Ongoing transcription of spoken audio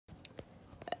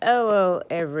Hello,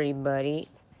 everybody.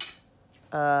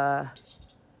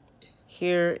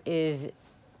 Here is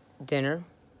dinner.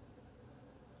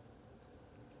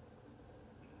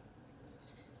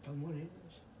 And what is?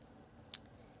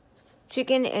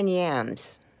 Chicken and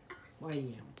yams. White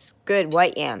yam. It's good,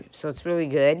 white yam, so it's really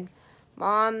good.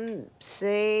 Mom,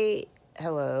 say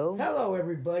hello. Hello,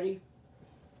 everybody.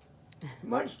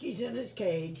 Munchkie's in his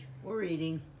cage. We're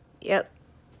eating. Yep.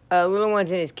 Little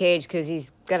one's in his cage because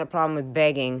he's got a problem with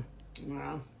begging.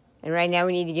 Well, And right now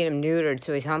we need to get him neutered,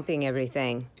 so he's humping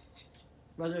everything.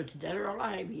 whether it's dead or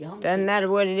alive, he humps Doesn't it. matter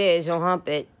what it is, he'll hump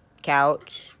it.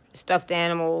 Couch, stuffed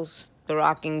animals, the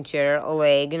rocking chair, a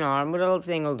leg, an arm, whatever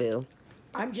thing will do.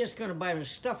 I'm just going to buy him a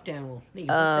stuffed animal. He can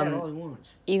hump that all he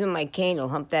wants. Even my cane will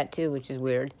hump that too, which is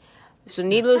weird. So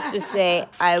needless to say,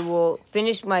 I will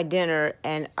finish my dinner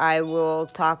and I will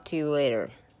talk to you later.